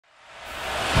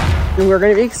And we're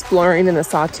gonna be exploring in the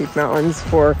Sawtooth Mountains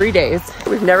for 3 days.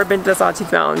 We've never been to the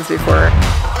Sawtooth Mountains before.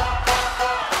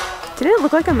 Did it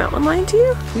look like a mountain lion to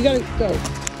you? We gotta go.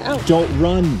 Ow. Don't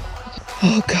run.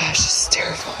 Oh gosh, this is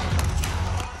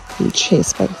terrifying. Being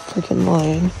chased by a freaking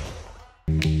lion.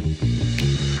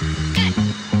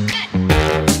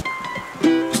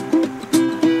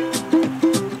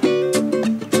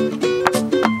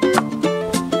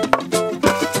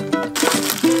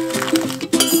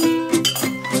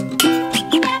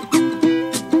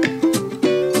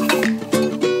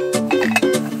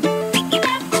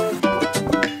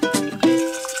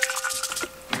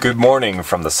 Good morning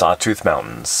from the Sawtooth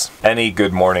Mountains. Any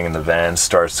good morning in the van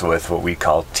starts with what we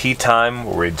call tea time,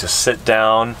 where we just sit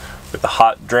down with a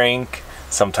hot drink,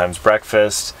 sometimes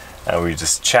breakfast, and we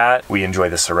just chat. We enjoy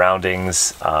the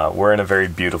surroundings. We're in a very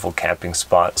beautiful camping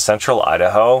spot. Central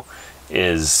Idaho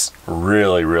is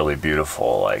really, really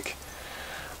beautiful. Like,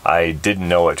 I didn't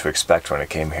know what to expect when I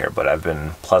came here, but I've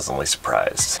been pleasantly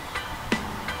surprised.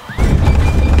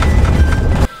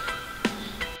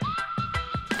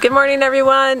 Good morning,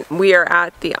 everyone. We are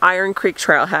at the Iron Creek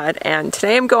Trailhead, and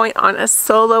today I'm going on a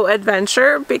solo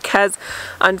adventure because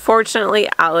unfortunately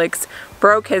Alex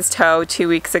broke his toe 2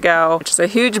 weeks ago, which is a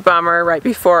huge bummer right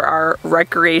before our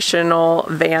recreational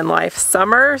van life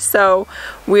summer. So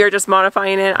we are just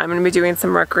modifying it. I'm going to be doing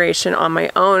some recreation on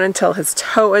my own until his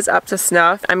toe is up to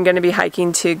snuff. I'm going to be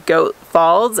hiking to Goat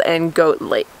Falls and Goat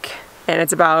Lake, and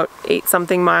it's about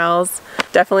 8-something miles.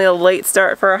 Definitely a late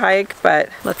start for a hike, but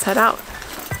let's head out.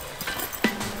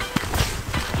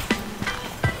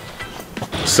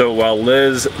 So while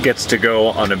Liz gets to go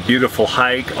on a beautiful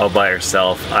hike all by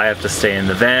herself, I have to stay in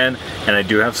the van, and I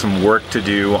do have some work to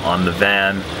do on the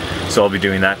van, so I'll be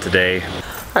doing that today.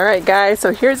 Alright guys,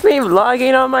 so here's me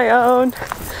vlogging on my own.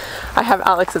 I have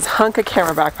Alex's Hunka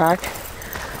camera backpack.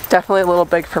 Definitely a little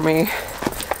big for me.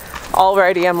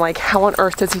 Already I'm like, how on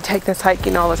earth does he take this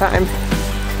hiking all the time?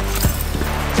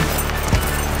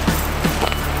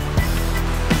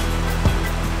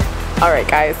 Alright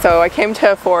guys, so I came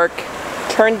to a fork,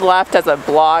 turned left as a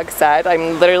blog said.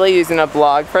 I'm literally using a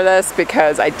blog for this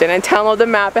because I didn't download the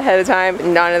map ahead of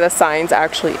time. None of the signs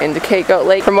actually indicate Goat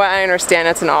Lake. From what I understand,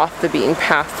 it's an off the beaten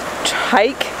path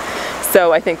hike,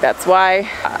 so I think that's why.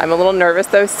 I'm a little nervous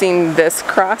though seeing this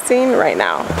crossing right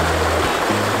now.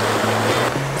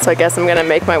 So I guess I'm gonna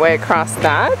make my way across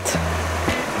that.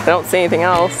 I don't see anything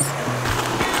else.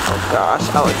 Oh gosh,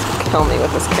 Alex will kill me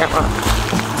with this camera.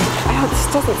 Wow,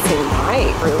 this doesn't seem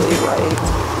really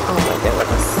right. Oh my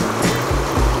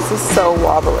goodness. This is so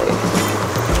wobbly.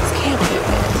 This can't be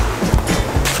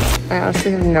it. I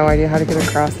honestly have no idea how to get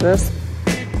across this.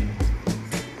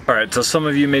 Alright, so some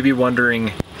of you may be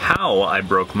wondering how I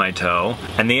broke my toe,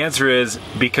 and the answer is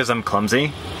because I'm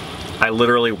clumsy. I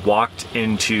literally walked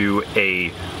into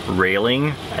a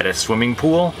railing at a swimming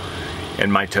pool,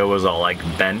 and my toe was all like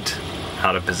bent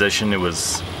out of position. It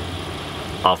was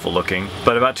awful looking.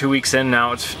 But about 2 weeks in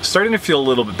now, it's starting to feel a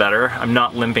little bit better. I'm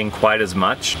not limping quite as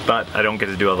much, but I don't get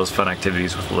to do all those fun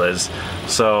activities with Liz.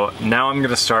 So now I'm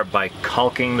gonna start by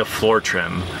caulking the floor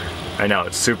trim. I know,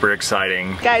 it's super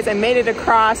exciting. Guys, I made it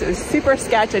across. It was super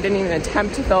sketch. I didn't even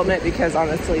attempt to film it because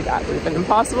honestly that would have been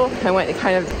impossible. I went a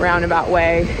kind of roundabout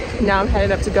way. Now I'm headed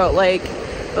up to Goat Lake,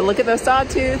 but look at those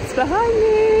sawtooths behind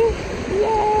me.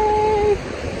 Yay!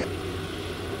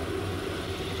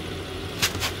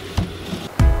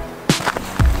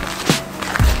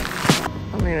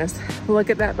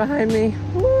 Look at that behind me.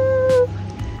 Woo!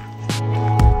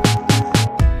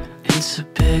 It's a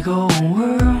big old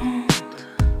world.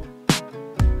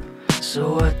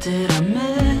 So what did I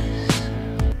miss?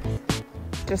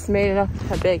 Just made it up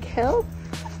a big hill.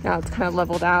 Now it's kind of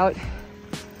leveled out.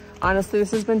 Honestly,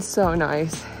 this has been so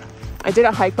nice. I did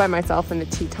a hike by myself in the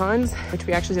Tetons, which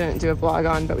we actually didn't do a vlog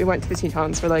on, but we went to the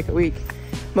Tetons for like a week,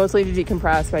 mostly to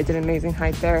decompress, but I did an amazing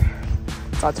hike there.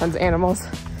 Saw tons of animals.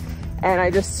 And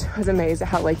I just was amazed at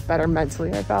how like better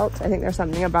mentally I felt. I think there's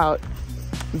something about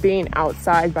being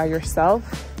outside by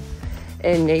yourself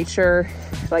in nature,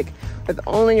 like with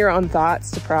only your own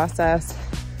thoughts to process,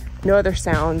 no other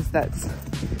sounds, that's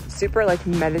super like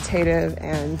meditative,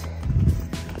 and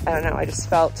I don't know, I just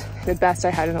felt the best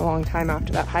I had in a long time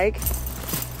after that hike.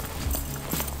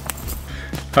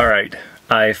 All right,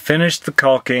 I finished the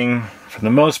caulking for the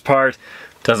most part.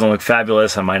 Doesn't look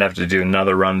fabulous. I might have to do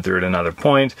another run through at another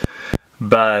point.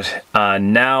 But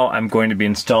now I'm going to be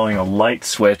installing a light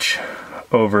switch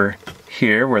over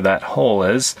here where that hole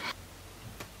is.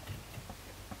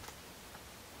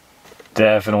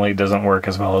 Definitely doesn't work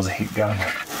as well as a heat gun.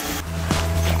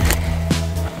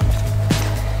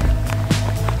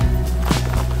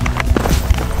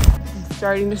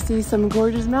 Starting to see some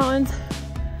gorgeous mountains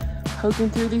poking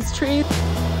through these trees.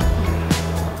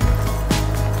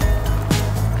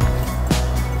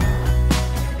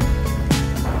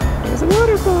 There's a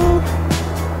waterfall.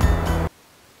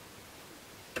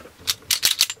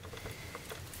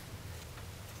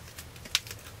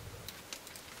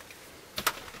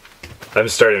 I'm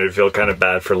starting to feel kind of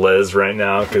bad for Liz right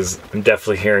now because I'm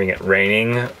definitely hearing it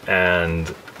raining,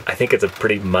 and I think it's a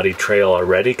pretty muddy trail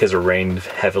already because it rained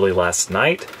heavily last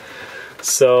night.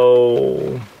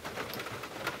 So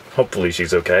hopefully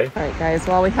she's okay. All right, guys,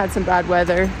 well, we had some bad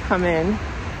weather come in,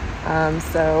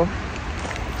 so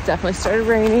definitely started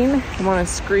raining. I'm on a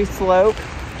scree slope.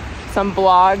 Some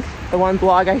blog, the one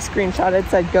blog I screenshotted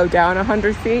said go down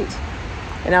 100 feet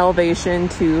in elevation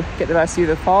to get the best view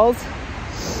of the falls.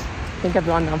 I think I've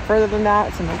gone down further than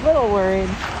that, so I'm a little worried.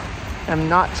 I'm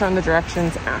not sure on the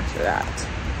directions after that.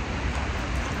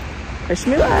 Wish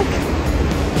me luck.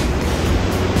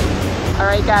 All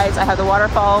right, guys, I have the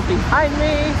waterfall behind me.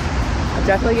 I'm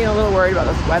definitely getting a little worried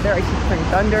about this weather. I keep hearing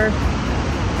thunder,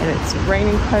 and it's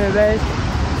raining quite a bit.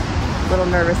 A little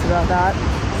nervous about that,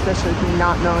 especially with me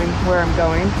not knowing where I'm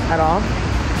going at all.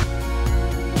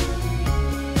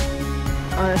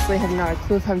 Honestly, I have not a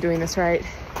clue if I'm doing this right.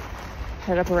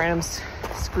 Head up a random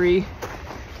scree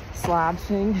slab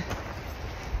thing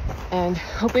and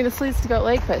hoping this leads to Goat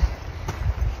Lake, but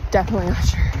definitely not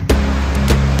sure.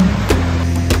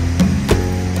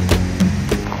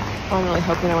 I'm really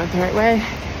hoping I went the right way.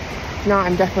 If not,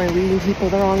 I'm definitely leading people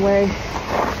the wrong way.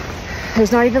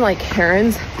 There's not even like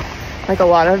cairns like a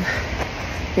lot of,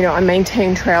 you know,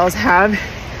 unmaintained trails have.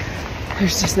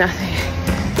 There's just nothing.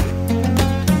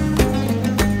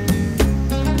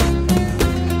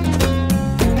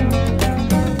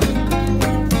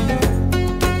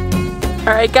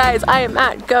 All right, guys, I am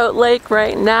at Goat Lake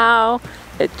right now.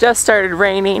 It just started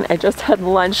raining. I just had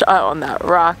lunch out on that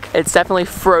rock. It's definitely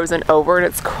frozen over and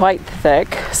it's quite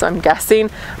thick. So I'm guessing,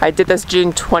 I did this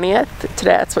June 20th.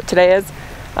 Today, that's what today is.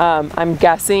 I'm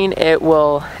guessing it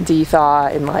will de-thaw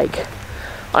in like,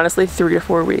 honestly, 3 to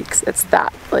 4 weeks. It's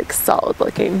that like solid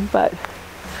looking, but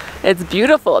it's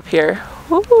beautiful up here.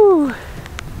 Woo!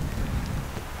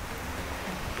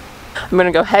 I'm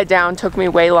gonna go head down. Took me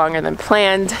way longer than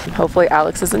planned. Hopefully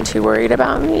Alex isn't too worried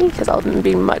about me because I'll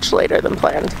be much later than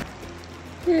planned.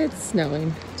 It's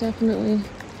snowing, definitely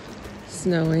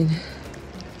snowing.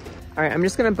 All right, I'm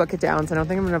just gonna book it down, so I don't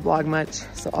think I'm gonna vlog much.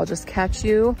 So I'll just catch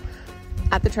you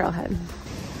at the trailhead.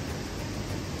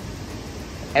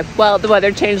 Well, the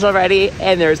weather changed already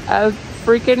and there's a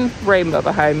freaking rainbow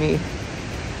behind me.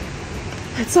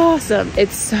 It's awesome.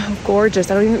 It's so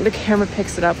gorgeous. I don't even think the camera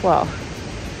picks it up well.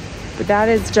 But that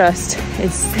is just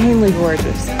insanely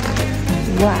gorgeous.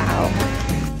 Wow.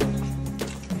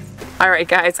 All right,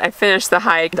 guys, I finished the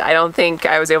hike. I don't think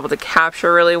I was able to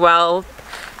capture really well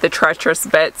the treacherous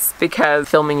bits because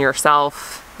filming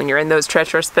yourself when you're in those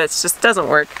treacherous bits just doesn't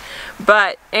work.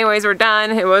 But anyways, we're done.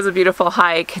 It was a beautiful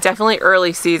hike. Definitely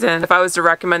early season. If I was to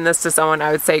recommend this to someone,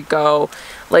 I would say go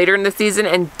later in the season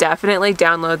and definitely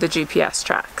download the GPS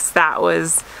tracks. That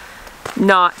was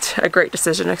not a great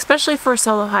decision, especially for a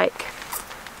solo hike.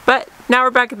 But now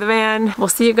we're back at the van. We'll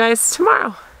see you guys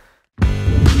tomorrow.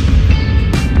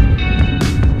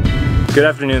 Good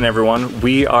afternoon, everyone.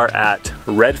 We are at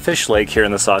Redfish Lake here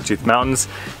in the Sawtooth Mountains,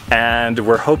 and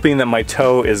we're hoping that my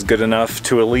toe is good enough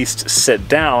to at least sit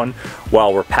down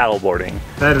while we're paddleboarding.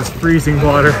 That is freezing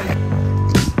water.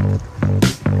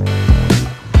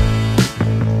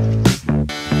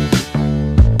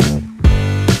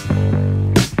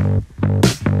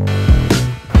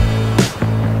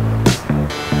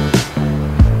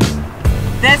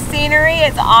 This scenery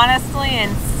is honestly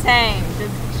insane.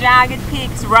 Just jagged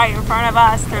peaks right in front of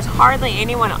us. There's hardly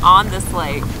anyone on this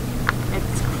lake.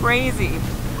 It's crazy.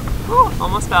 Ooh,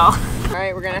 almost fell. All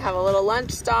right, we're gonna have a little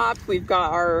lunch stop. We've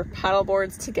got our paddle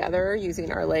boards together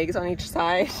using our legs on each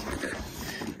side.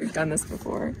 We've done this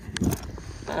before.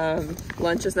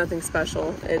 Lunch is nothing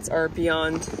special. It's our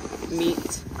Beyond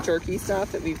Meat jerky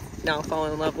stuff that we've now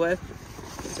fallen in love with.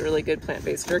 It's a really good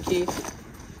plant-based jerky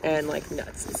and like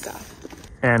nuts and stuff.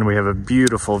 And we have a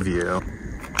beautiful view.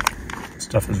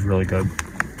 Stuff is really good.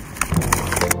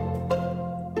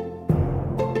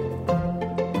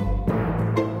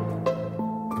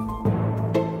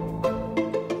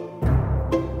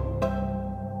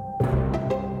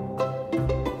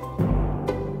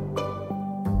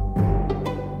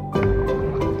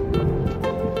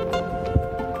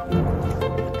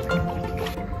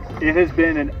 It has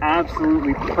been an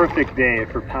absolutely perfect day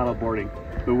for paddleboarding.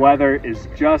 The weather is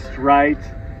just right.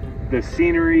 The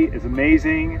scenery is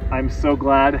amazing. I'm so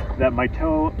glad that my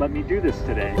toe let me do this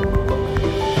today.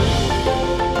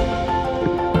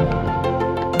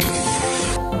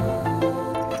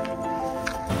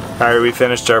 All right, we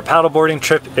finished our paddleboarding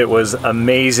trip. It was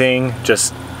amazing,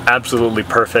 just absolutely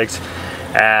perfect.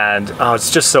 And oh, it's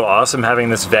just so awesome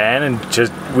having this van, and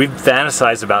just we've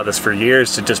fantasized about this for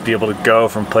years, to just be able to go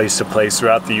from place to place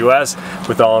throughout the US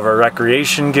with all of our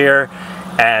recreation gear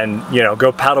and, you know,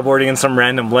 go paddleboarding in some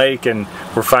random lake, and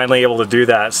we're finally able to do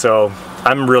that. So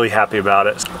I'm really happy about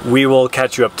it. We will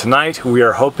catch you up tonight. We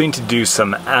are hoping to do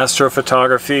some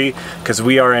astrophotography because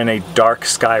we are in a dark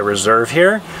sky reserve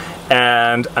here,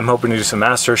 and I'm hoping to do some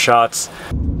astro shots.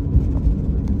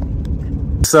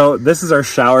 So this is our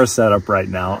shower setup right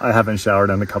now. I haven't showered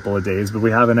in a couple of days, but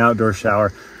we have an outdoor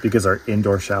shower because our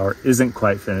indoor shower isn't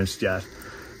quite finished yet.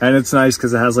 And it's nice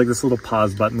because it has like this little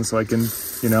pause button so I can,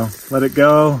 you know, let it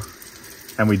go.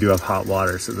 And we do have hot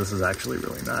water, so this is actually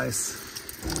really nice.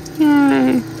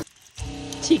 Yay.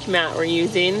 Teak mat we're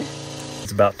using.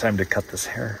 It's about time to cut this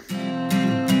hair.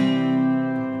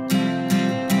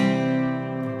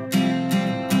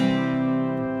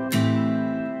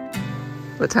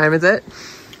 What time is it?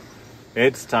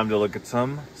 It's time to look at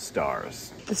some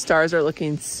stars. The stars are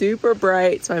looking super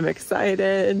bright, so I'm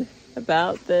excited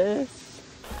about this.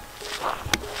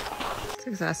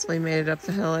 Successfully made it up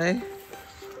the hill, eh?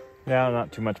 Yeah,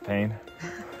 not too much pain.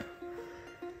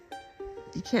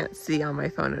 You can't see on my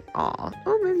phone at all.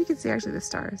 Oh, maybe you can see actually the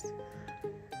stars.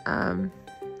 But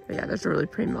yeah, there's a really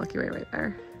pretty Milky Way right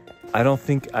there. I don't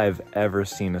think I've ever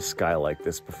seen a sky like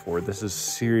this before. This is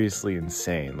seriously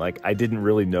insane. Like, I didn't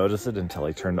really notice it until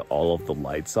I turned all of the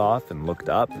lights off and looked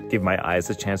up, gave my eyes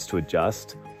a chance to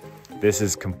adjust. This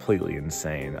is completely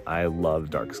insane. I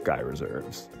love dark sky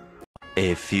reserves.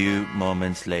 A few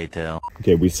moments later.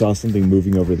 Okay, we saw something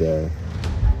moving over there.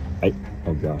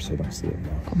 Oh gosh, I don't see it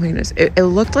now. Oh my goodness. It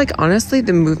looked like, honestly,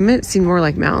 the movement seemed more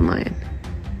like mountain lion.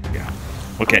 Yeah.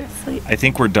 Okay, honestly. I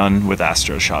think we're done with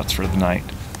astro shots for the night.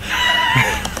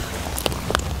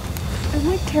 I'm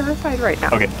like terrified right now.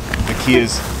 Okay, the key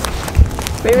is...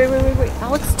 Wait.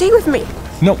 Alex, stay with me.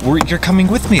 No, you're coming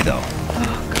with me though.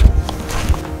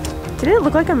 Did it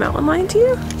look like a mountain lion to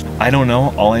you? I don't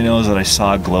know. All I know is that I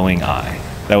saw a glowing eye.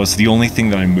 That was the only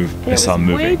thing that I saw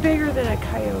moving. Way bigger than a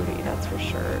coyote, that's for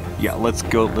sure. Yeah, let's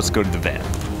go to the van.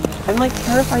 I'm like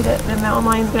terrified that the mountain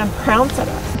lion's gonna pounce at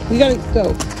us. We gotta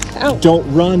go. Out. Don't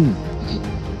run.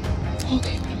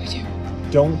 Okay, what do we do?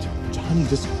 Don't, Johnny,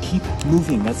 just keep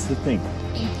moving. That's the thing.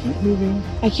 Keep moving.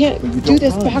 I can't do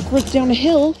this backwards down a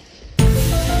hill.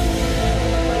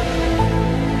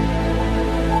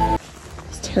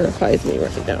 This terrifies me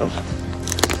right now.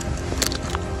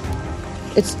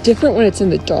 It's different when it's in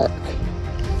the dark.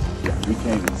 Yeah, we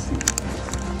can't even see.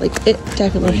 Like, it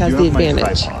definitely has the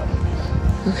advantage.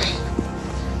 Okay.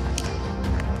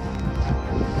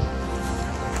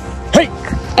 Hey!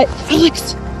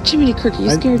 Alex! Jiminy Cricket,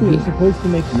 you scared me. You're supposed to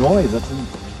make noise. That's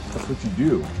what you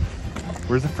do.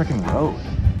 Where's the freaking road?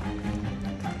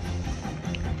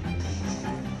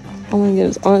 Oh my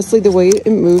goodness. Honestly, the way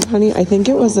it moved, honey, I think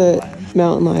it was a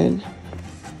mountain lion.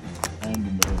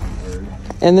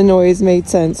 And the noise made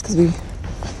sense because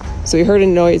we heard a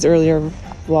noise earlier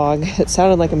vlog. It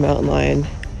sounded like a mountain lion.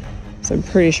 So I'm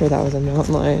pretty sure that was a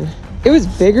mountain lion. It was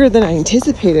bigger than I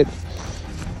anticipated.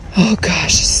 Oh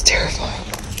gosh, this is terrifying.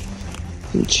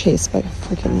 Being chased by a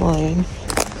freaking lion.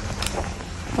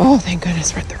 Oh, thank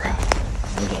goodness we're at the road.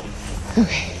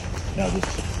 Okay. Now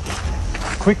just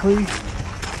quickly,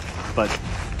 but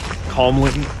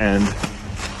calmly, and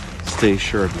stay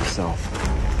sure of yourself.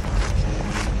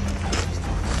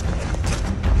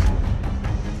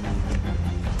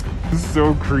 This is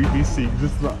so creepy seeing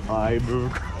just the eye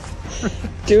move.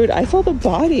 Dude, I saw the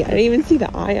body. I didn't even see the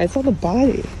eye. I saw the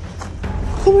body.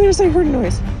 Oh my goodness, I heard a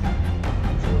noise.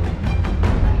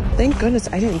 Thank goodness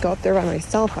I didn't go up there by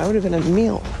myself. I would have been a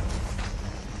meal.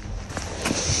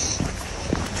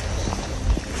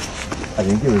 I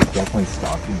think it was definitely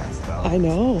stalking us though. I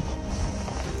know.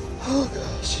 Oh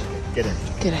gosh. Get in.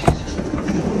 Get in.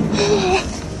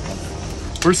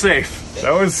 We're safe.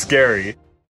 That was scary.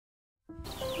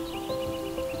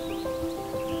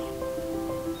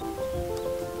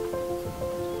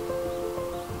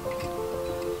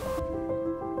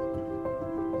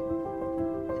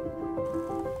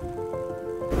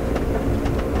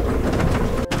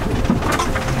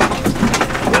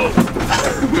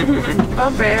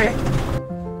 Bumpy.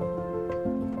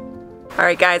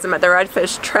 Alright guys, I'm at the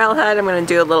Redfish trailhead. I'm going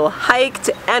to do a little hike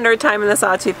to end our time in the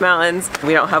Sawtooth Mountains.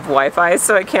 We don't have Wi-Fi,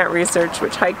 so I can't research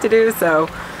which hike to do, so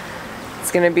it's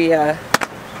going to be a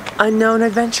unknown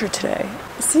adventure today.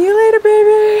 See you later,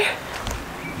 baby!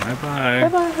 Bye-bye.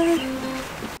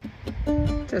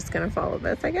 Bye-bye. Just going to follow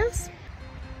this, I guess.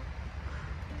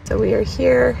 So we are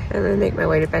here. I'm going to make my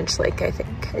way to Bench Lake, I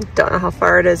think. I don't know how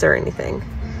far it is or anything.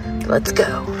 Let's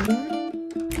go.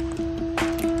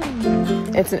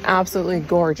 It's an absolutely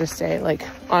gorgeous day. Like,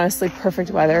 honestly,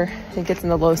 perfect weather. I think it's in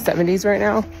the low 70s right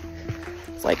now.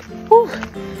 It's like, whew,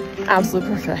 absolute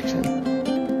perfection.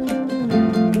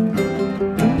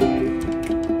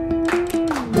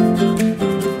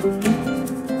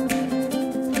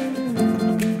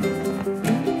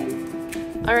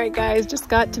 All right, guys, just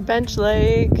got to Bench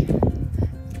Lake.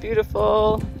 It's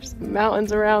beautiful. There's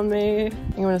mountains around me.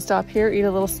 I'm gonna stop here, eat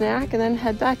a little snack, and then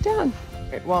head back down.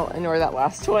 Well, ignore that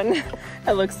last one.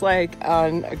 It looks like,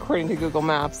 according to Google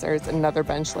Maps, there's another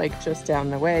bench lake just down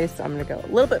the way, so I'm gonna go a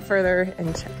little bit further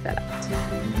and check that out.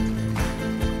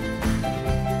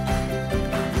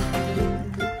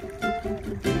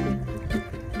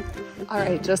 All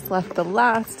right, just left the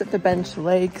last of the bench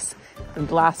lakes. And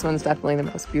the last one's definitely the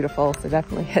most beautiful, so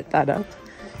definitely hit that up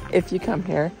if you come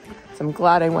here. So I'm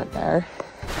glad I went there.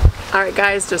 All right,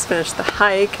 guys, just finished the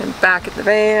hike and back at the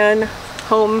van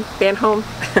home.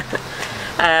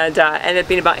 And ended up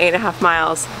being about 8.5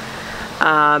 miles.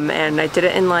 And I did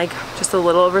it in like just a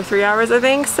little over 3 hours, I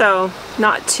think, so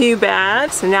not too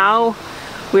bad. So now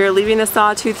we're leaving the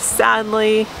Sawtooth,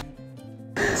 sadly.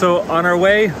 So on our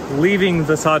way leaving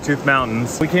the Sawtooth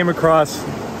Mountains, we came across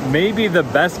maybe the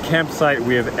best campsite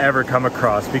we have ever come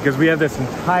across, because we have this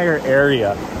entire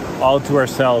area all to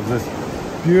ourselves, this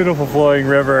beautiful flowing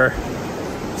river.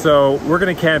 So we're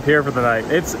gonna camp here for the night.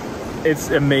 It's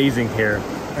amazing here.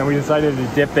 And we decided to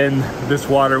dip in this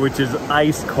water, which is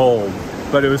ice cold,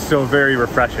 but it was still very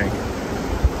refreshing.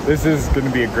 This is gonna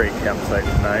be a great campsite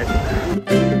tonight.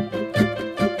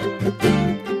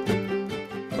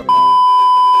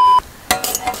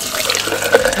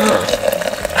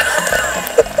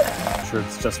 Sure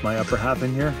it's just my upper half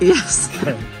in here? Yes.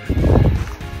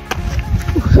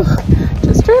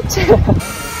 Just tripped.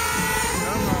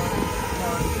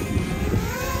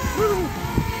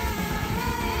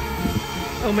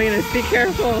 Oh my goodness, be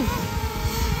careful.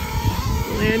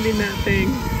 Landing that thing.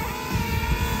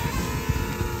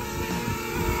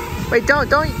 Wait, don't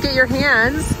get your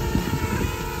hands.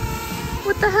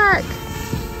 What the heck?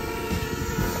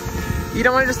 You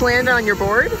don't want to just land on your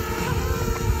board?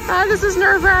 Ah, this is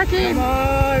nerve-wracking. Come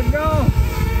on, no.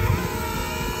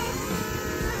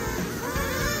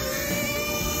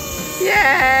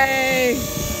 Yay!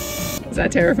 Is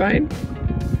that terrifying?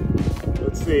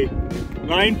 Let's see.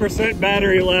 9%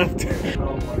 battery left.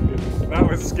 Oh my goodness, that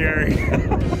was scary.